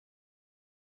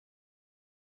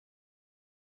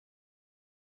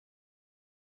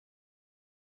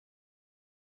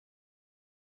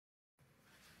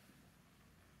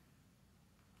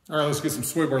All right, let's get some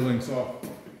sway bar links off.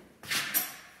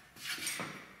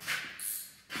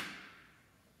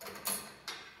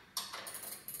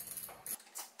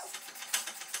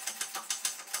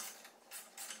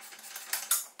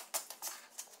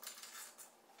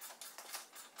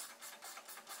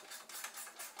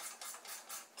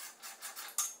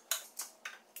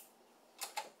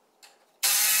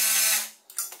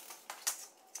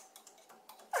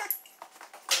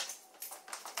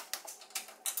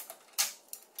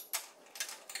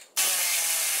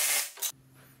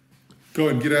 Go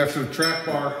ahead and get after the track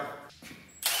bar.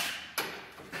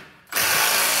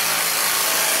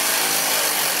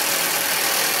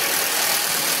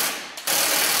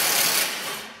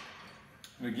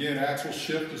 And again, axle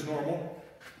shift is normal.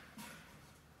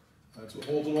 That's what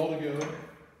holds it all together.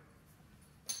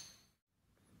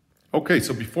 Okay,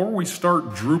 so before we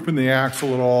start drooping the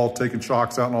axle at all, taking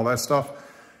shocks out and all that stuff,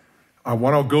 I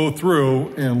want to go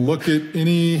through and look at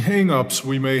any hang-ups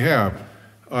we may have,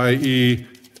 i.e.,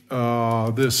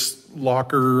 this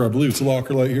locker, I believe it's a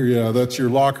locker light here. Yeah, that's your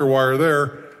locker wire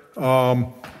there.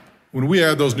 When we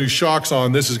add those new shocks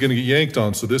on, this is going to get yanked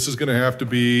on. So this is going to have to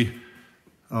be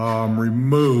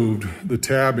removed, the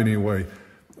tab anyway.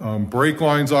 Brake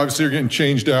lines obviously are getting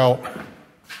changed out.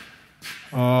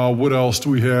 What else do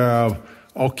we have?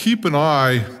 I'll keep an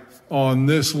eye on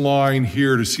this line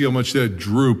here to see how much that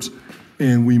droops.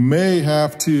 And we may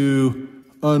have to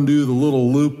undo the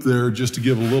little loop there just to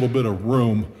give a little bit of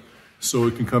room so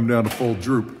it can come down to full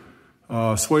droop.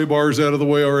 Sway bars out of the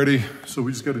way already, so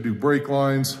we just got to do brake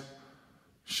lines,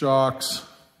 shocks,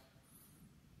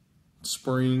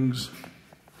 springs.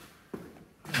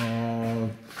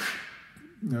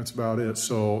 That's about it.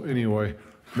 So anyway,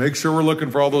 make sure we're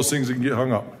looking for all those things that can get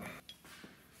hung up.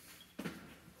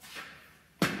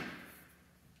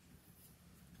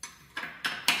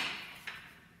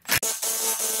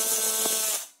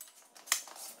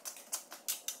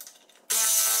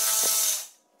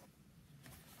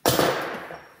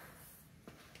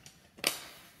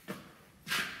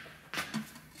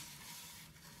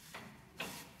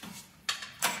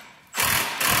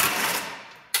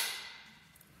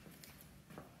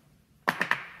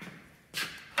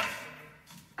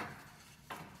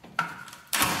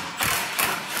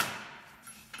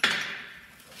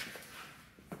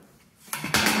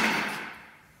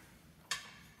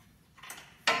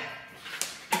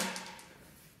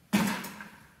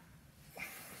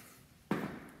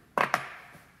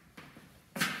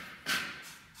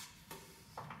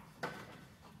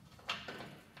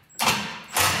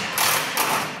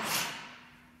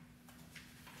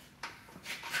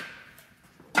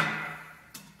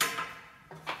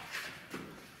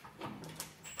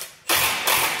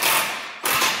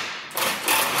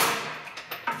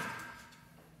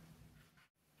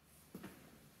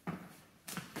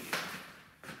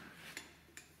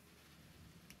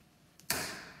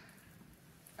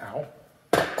 Ow.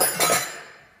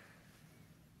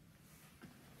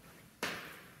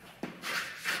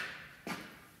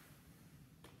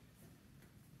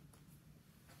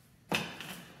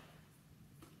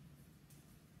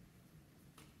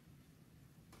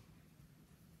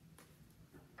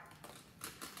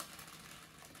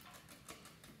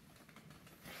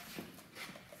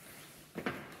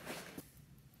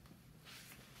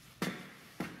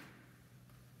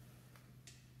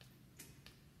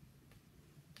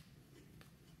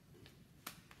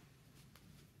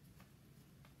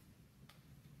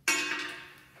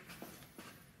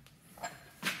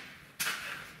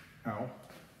 Ow.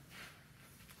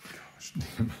 Gosh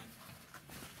damn it.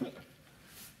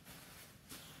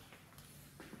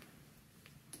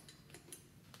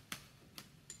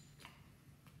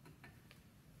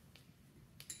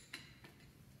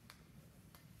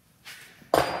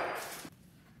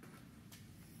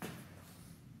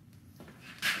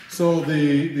 So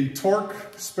the torque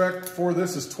spec for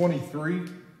this is 23.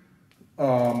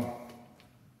 So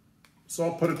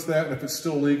I'll put it to that, and if it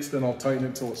still leaks, then I'll tighten it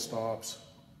until it stops.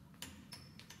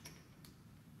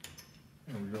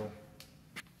 There we go.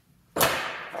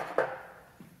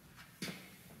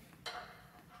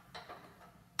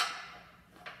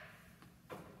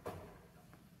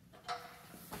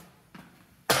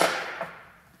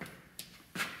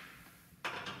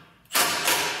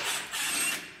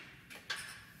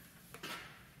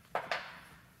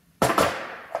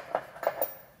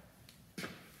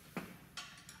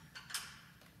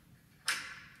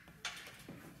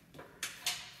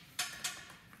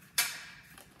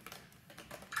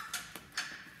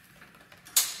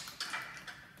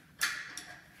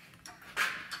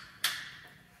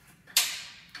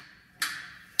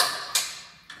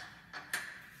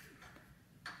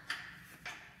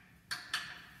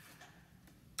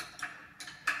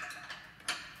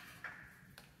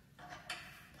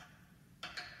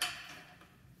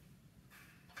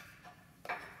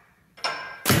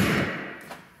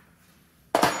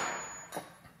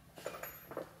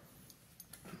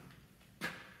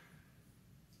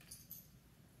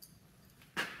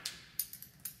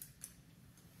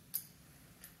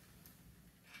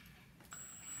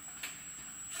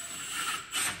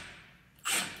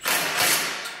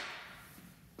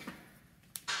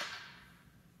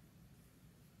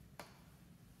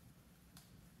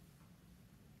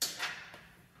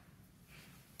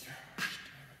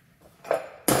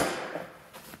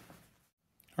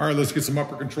 All right, let's get some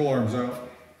upper control arms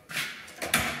out.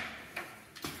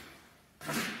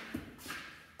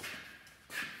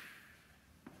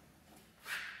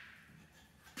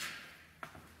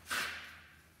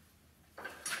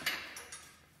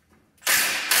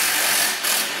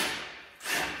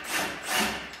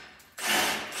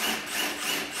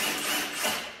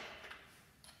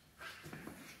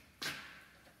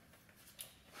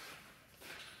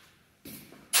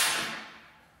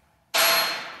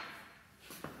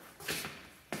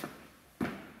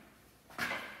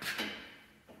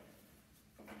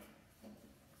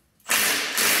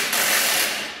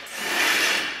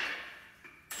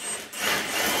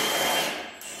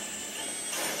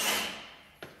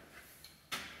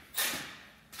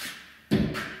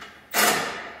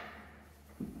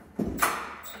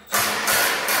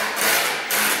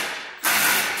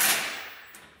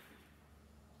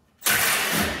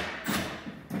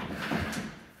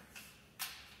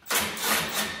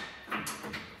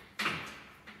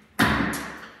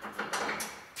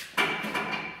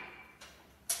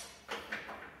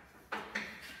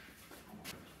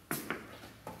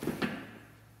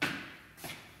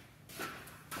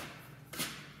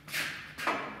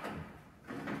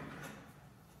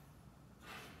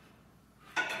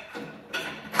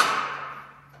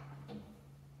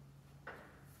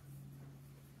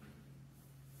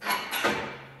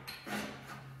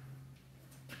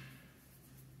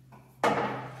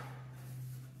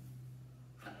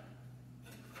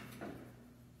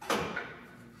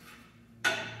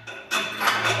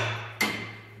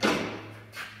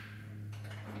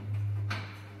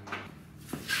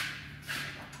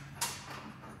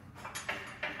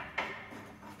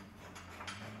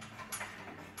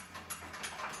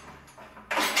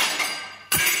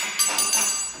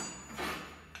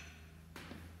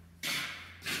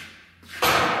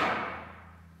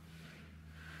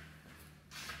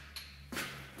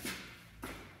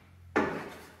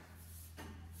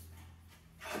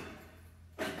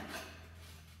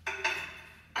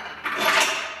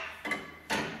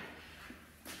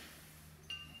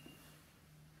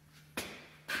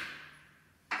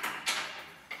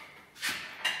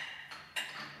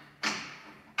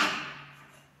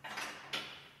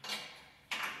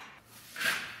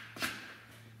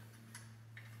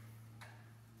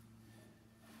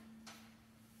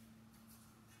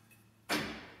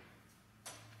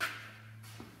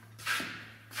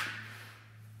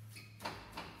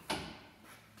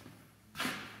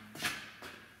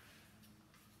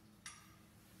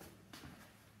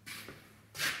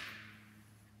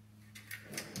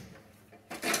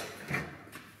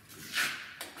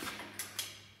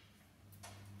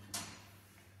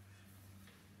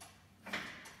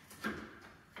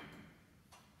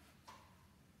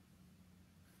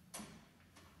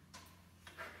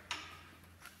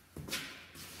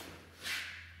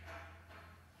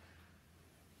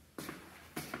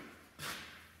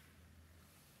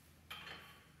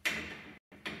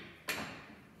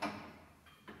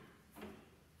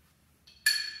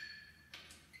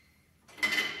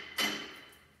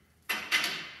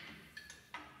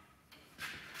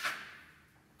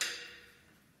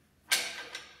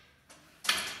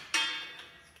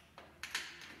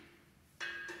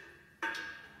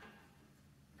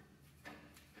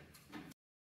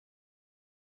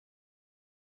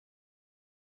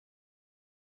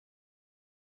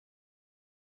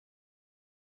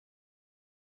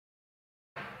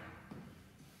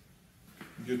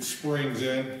 Get springs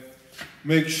in.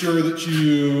 Make sure that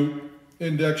you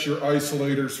index your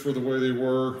isolators for the way they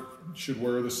were. Should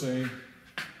wear the same.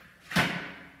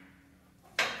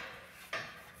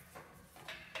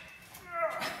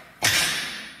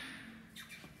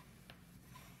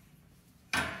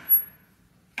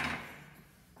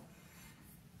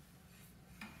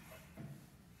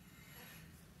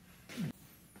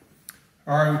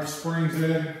 All right, with the springs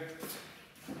in,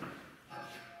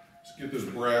 let's get this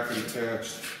bracket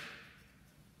attached.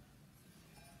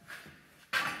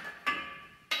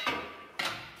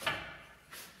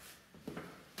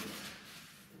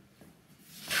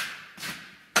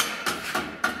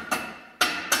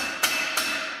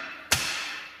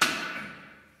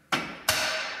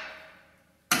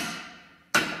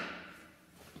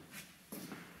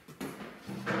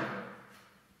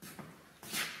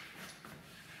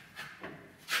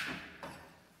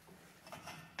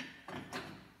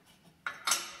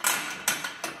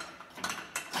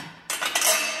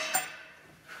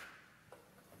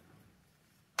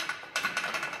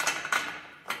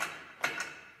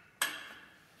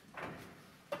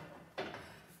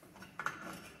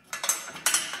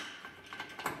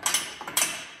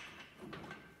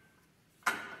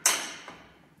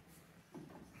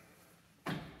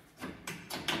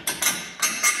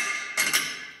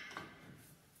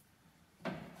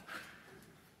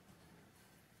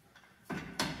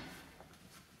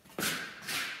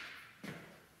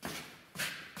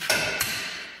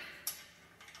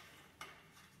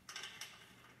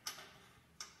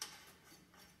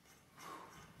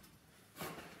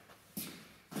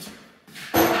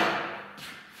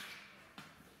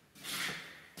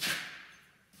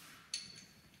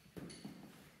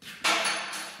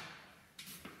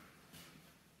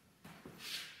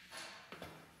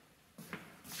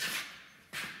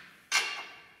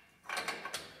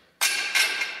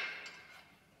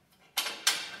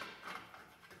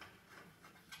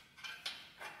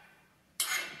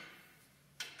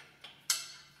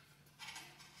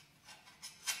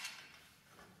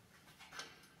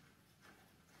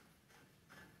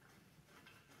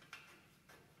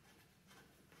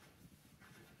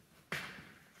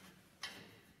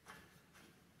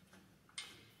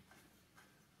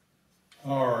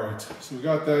 right, so we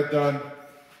got that done.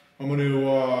 I'm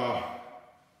gonna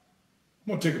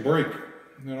take a break,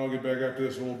 and then I'll get back after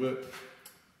this a little bit.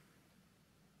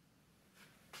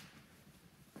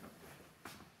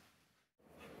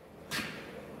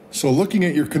 So looking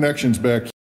at your connections back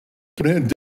here,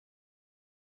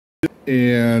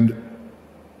 and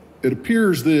it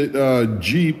appears that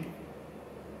Jeep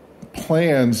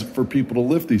plans for people to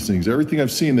lift these things. Everything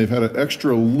I've seen, they've had an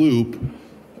extra loop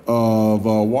of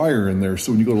wire in there,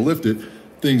 so when you go to lift it,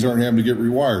 things aren't having to get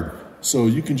rewired. So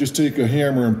you can just take a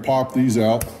hammer and pop these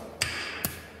out,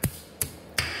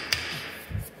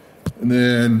 and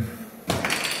then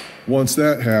once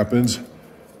that happens,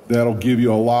 that'll give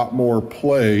you a lot more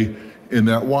play in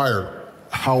that wire.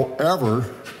 However,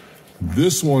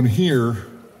 this one here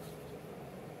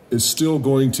is still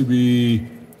going to be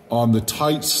on the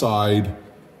tight side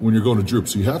when you're going to droop.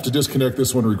 So you have to disconnect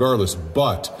this one regardless.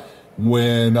 But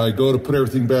when I go to put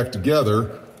everything back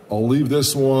together, I'll leave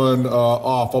this one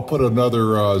off. I'll put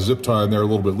another zip tie in there a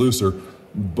little bit looser,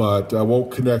 but I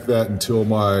won't connect that until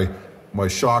my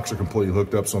shocks are completely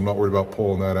hooked up, so I'm not worried about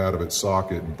pulling that out of its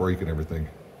socket and breaking everything.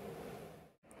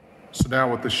 So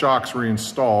now with the shocks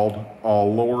reinstalled,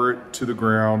 I'll lower it to the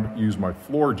ground, use my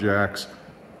floor jacks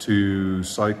to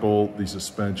cycle the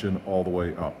suspension all the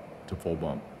way up to full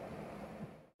bump.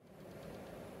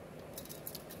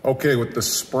 Okay, with the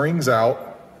springs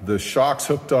out, the shocks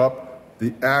hooked up,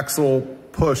 the axle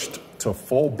pushed to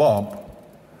full bump.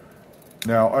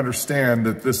 Now understand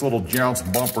that this little jounce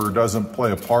bumper doesn't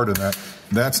play a part in that.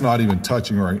 That's not even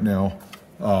touching right now.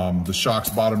 The shocks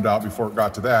bottomed out before it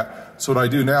got to that. So what I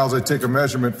do now is I take a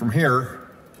measurement from here,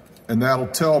 and that'll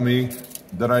tell me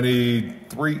that I need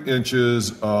 3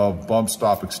 inches of bump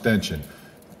stop extension.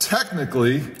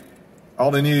 Technically, I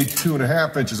only need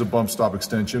 2.5 inches of bump stop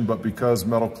extension, but because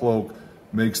Metalcloak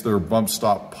makes their bump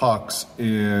stop pucks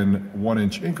in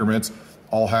 1-inch increments,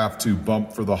 I'll have to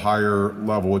bump for the higher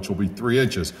level, which will be 3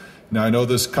 inches. Now I know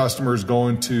this customer is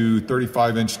going to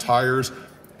 35-inch tires,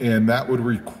 and that would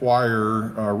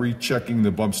require rechecking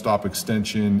the bump stop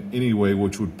extension anyway,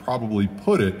 which would probably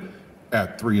put it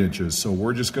at 3 inches. So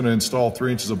we're just gonna install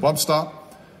 3 inches of bump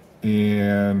stop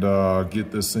and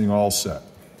get this thing all set.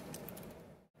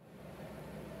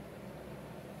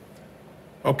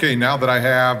 Okay, now that I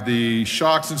have the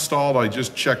shocks installed, I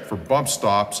just checked for bump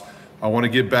stops. I want to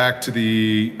get back to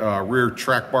the rear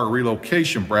track bar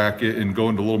relocation bracket and go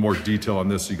into a little more detail on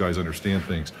this so you guys understand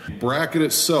things. The bracket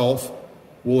itself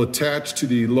will attach to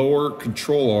the lower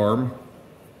control arm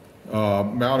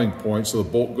mounting point, so the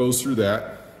bolt goes through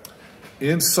that.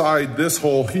 Inside this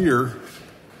hole here,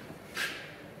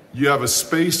 you have a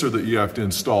spacer that you have to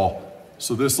install.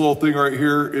 So this little thing right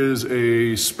here is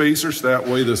a spacer, so that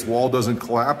way this wall doesn't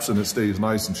collapse and it stays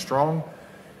nice and strong.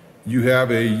 You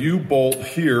have a U-bolt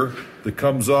here that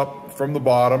comes up from the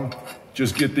bottom.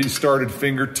 Just get these started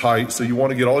finger tight. So you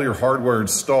want to get all your hardware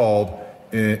installed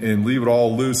and leave it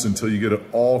all loose until you get it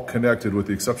all connected, with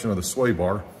the exception of the sway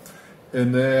bar.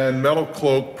 And then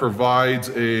Metalcloak provides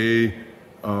a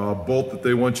bolt that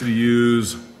they want you to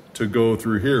use to go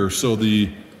through here. So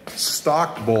the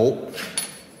stock bolt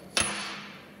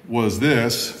was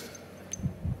this.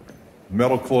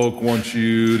 Metalcloak wants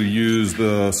you to use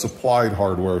the supplied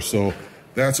hardware. So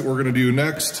that's what we're gonna do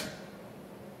next.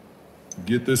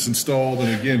 Get this installed,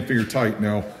 and again, finger tight.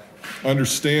 Now,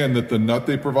 understand that the nut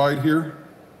they provide here,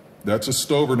 that's a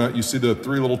stover nut. You see the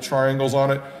 3 little triangles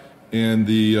on it, and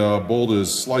the bolt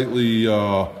is slightly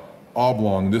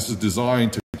oblong. This is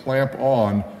designed to clamp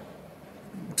on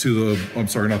to the, I'm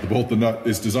sorry, not the bolt, the nut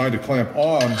is designed to clamp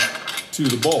on to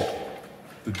the bolt.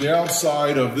 The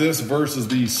downside of this versus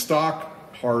the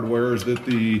stock hardware is that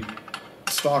the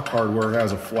stock hardware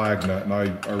has a flag nut, and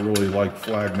I really like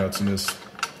flag nuts in this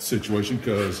situation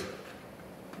because it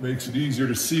makes it easier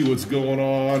to see what's going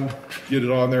on, get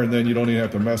it on there, and then you don't even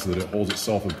have to mess with it. It holds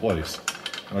itself in place.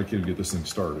 And I can't get this thing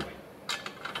started.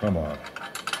 Come on.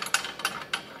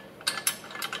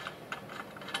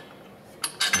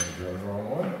 The wrong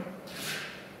one.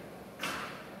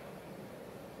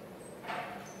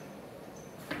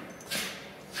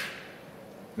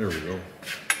 There we go.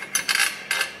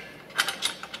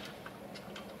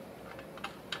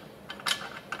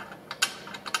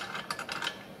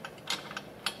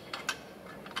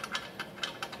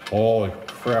 Holy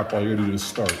crap, all you gotta do is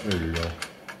start. There you go.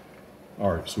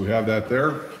 All right, so we have that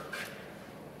there.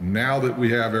 Now that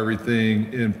we have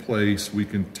everything in place, we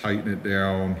can tighten it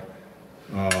down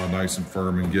nice and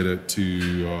firm and get it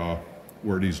to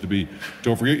where it needs to be.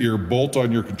 Don't forget, your bolt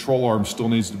on your control arm still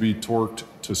needs to be torqued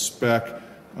to spec,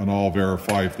 and I'll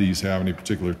verify if these have any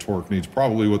particular torque needs.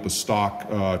 Probably what the stock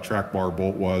track bar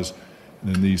bolt was.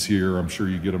 And then these here, I'm sure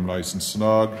you get them nice and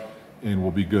snug and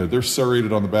we'll be good. They're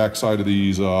serrated on the back side of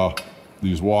these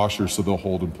washers, so they'll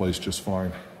hold in place just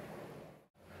fine.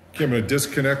 Okay, I'm gonna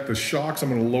disconnect the shocks. I'm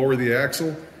gonna lower the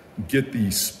axle, get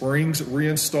the springs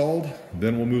reinstalled.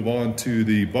 Then we'll move on to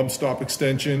the bump stop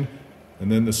extension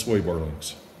and then the sway bar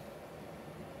links.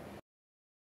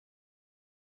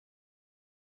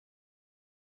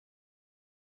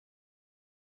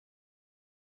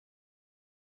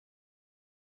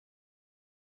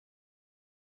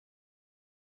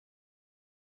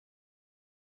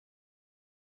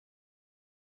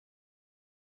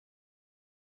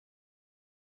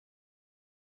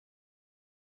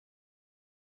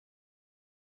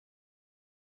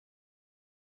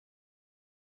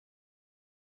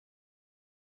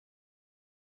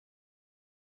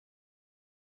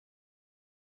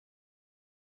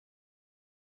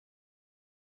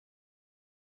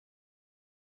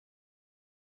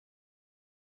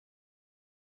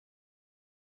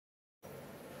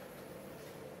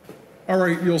 All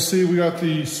right, you'll see we got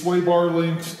the sway bar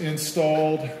links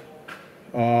installed.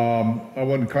 I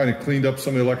went and kind of cleaned up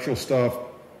some of the electrical stuff,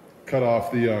 cut off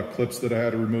the clips that I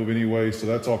had to remove anyway, so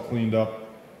that's all cleaned up.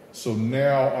 So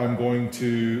now I'm going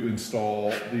to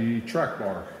install the track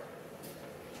bar.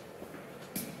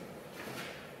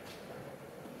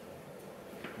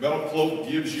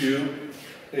 Metalcloak gives you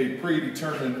a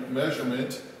predetermined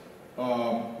measurement,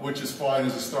 which is fine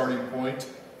as a starting point.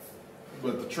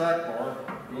 But the track bar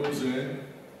goes in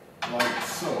like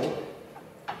so,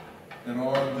 and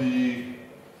on the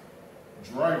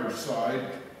driver's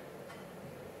side,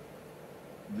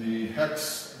 the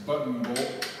hex button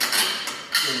bolt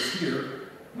goes here,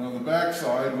 and on the back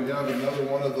side we have another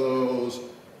one of those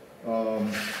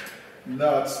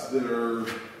nuts that are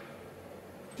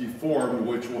deformed,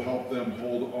 which will help them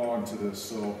hold on to this.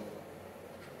 So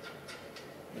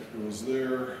it goes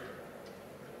there.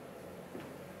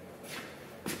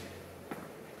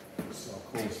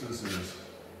 How close this is.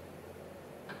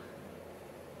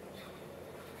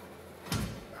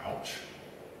 Ouch.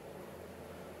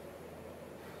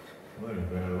 That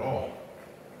ain't bad at all.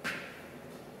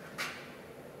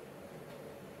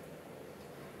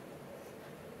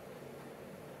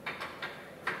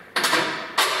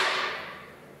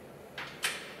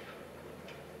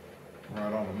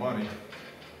 Right on the money.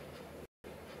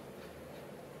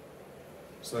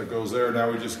 So that goes there.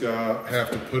 Now we just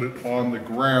have to put it on the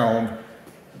ground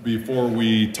before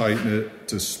we tighten it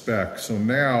to spec. So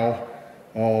now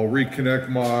I'll reconnect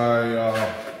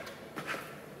my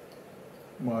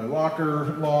my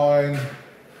locker line.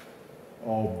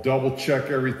 I'll double check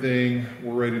everything.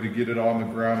 We're ready to get it on the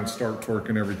ground and start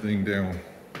torquing everything down.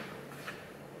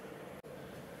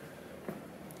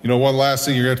 You know, one last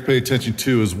thing you're going to have to pay attention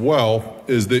to as well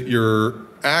is that your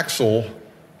axle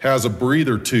has a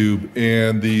breather tube,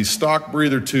 and the stock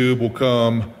breather tube will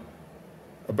come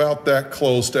about that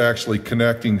close to actually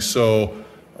connecting. So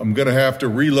I'm gonna have to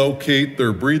relocate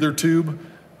their breather tube.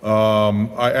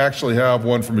 I actually have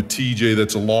one from a TJ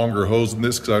that's a longer hose than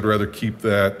this because I'd rather keep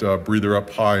that breather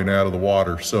up high and out of the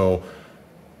water. So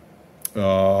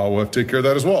we'll have to take care of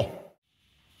that as well.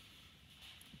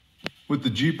 With the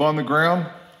Jeep on the ground,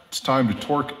 it's time to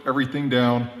torque everything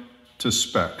down to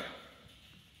spec.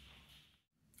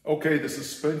 Okay, the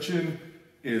suspension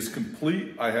is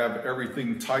complete. I have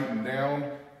everything tightened down.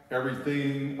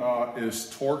 Everything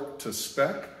is torqued to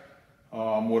spec.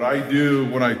 What I do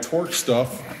when I torque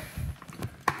stuff,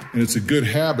 and it's a good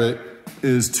habit,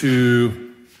 is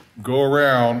to go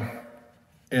around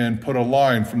and put a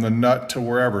line from the nut to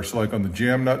wherever. So like on the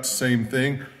jam nuts, same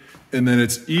thing. And then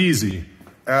it's easy.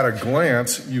 At a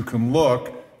glance, you can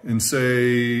look and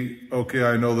say, okay,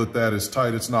 I know that that is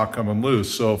tight, it's not coming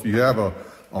loose. So if you have a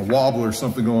wobble or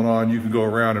something going on, you can go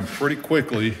around and pretty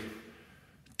quickly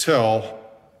tell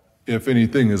if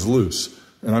anything is loose.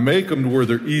 And I make them to where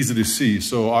they're easy to see.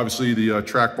 So obviously the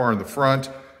track bar in the front,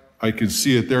 I can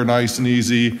see it there nice and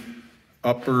easy.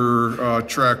 Upper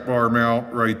track bar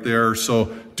mount right there.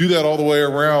 So do that all the way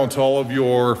around to all of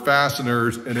your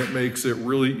fasteners, and it makes it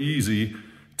really easy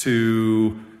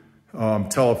to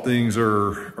tell if things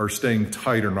are staying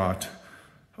tight or not.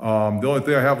 The only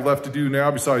thing I have left to do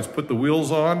now besides put the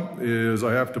wheels on is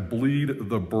I have to bleed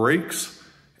the brakes,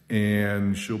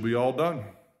 and she'll be all done.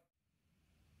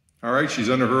 All right, she's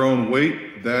under her own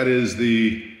weight. That is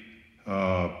the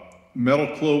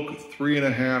Metalcloak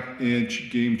 3.5 inch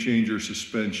Game Changer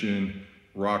suspension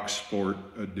Rock Sport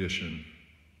Edition.